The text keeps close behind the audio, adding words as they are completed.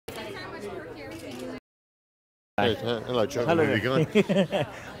Hey, hello, Chuck. Hello. Movieguy.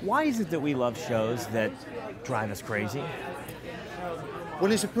 Why is it that we love shows that drive us crazy?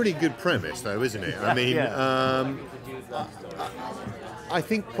 Well, it's a pretty good premise, though, isn't it? I mean, I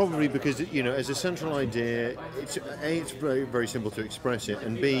think probably because, you know, as a central idea, it's very, very simple to express it,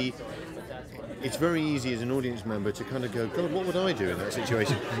 and B, it's very easy as an audience member to kind of go, God, what would I do in that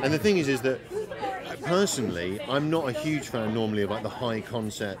situation? And the thing is that personally, I'm not a huge fan normally of like the high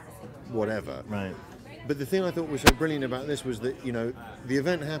concept, whatever. Right. But the thing I thought was so brilliant about this was that, you know, the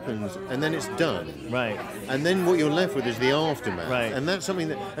event happens and then it's done. Right. And then what you're left with is the aftermath. Right. And that's something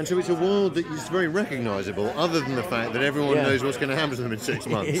that, and so it's a world that is very recognisable, other than the fact that everyone knows what's going to happen to them in 6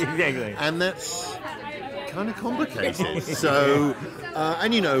 months. Exactly. And that's kind of complicated. So,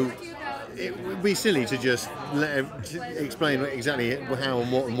 and you know, it would be silly to just explain exactly how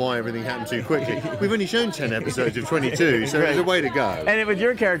and what and why everything happened too quickly. We've only shown 10 episodes of 22, so there's a way to go. And with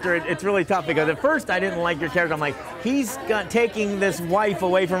your character, it's really tough because at first I didn't like your character. I'm like, he's taking this wife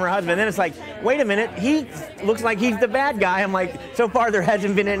away from her husband. Then it's like, wait a minute, he looks like he's the bad guy. I'm like, so far there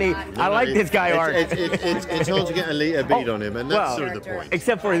hasn't been any, I like this guy art. It's hard to get a beat on him, and that's sort of the point.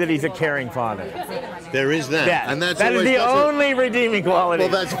 Except for that he's a caring father. There is that. And that's that is the only redeeming quality.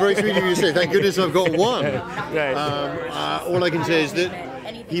 Well, that's very sweet of you to say. Thank goodness I've got one. Right. All I can say is that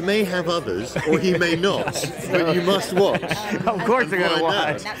he may have others, or he may not, but you must watch. Of course they're going to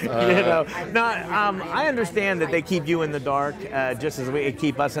watch. You know, I understand that they keep you in the dark, just as we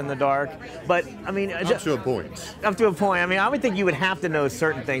keep us in the dark. But I mean, up to a point. Up to a point. I mean, I would think you would have to know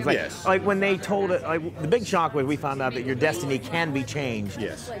certain things. Like, yes. Like when they told it, like the big shock was we found out that your destiny can be changed.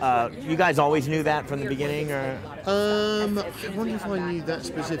 Yes. You guys always knew that from the beginning, or? I wonder if I knew that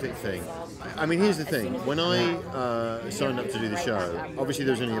specific thing. I mean, here's the thing. When I signed up to do the show, obviously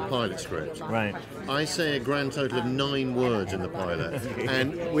there was only a pilot script. Right. I say a grand total of 9 words in the pilot,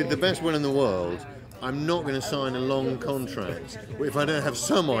 and with the best will in the world, I'm not going to sign a long contract if I don't have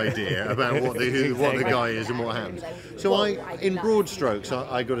some idea about what the guy is and what happens. So in broad strokes,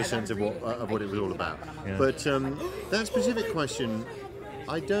 I got a sense of what it was all about. Yeah. But that specific question,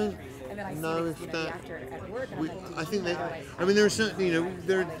 I don't know if that. I think that. I mean, there are certainly, you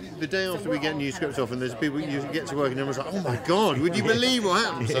know, the day after we get new scripts off, and there's people you get to work, and everyone's like, "Oh my God, would you believe what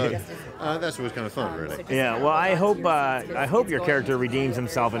happened?" So that's always kind of fun, really. Yeah. Well, I hope your character redeems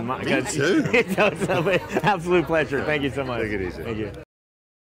himself. Me too. Absolute pleasure. Thank you so much. Take it easy. Thank you.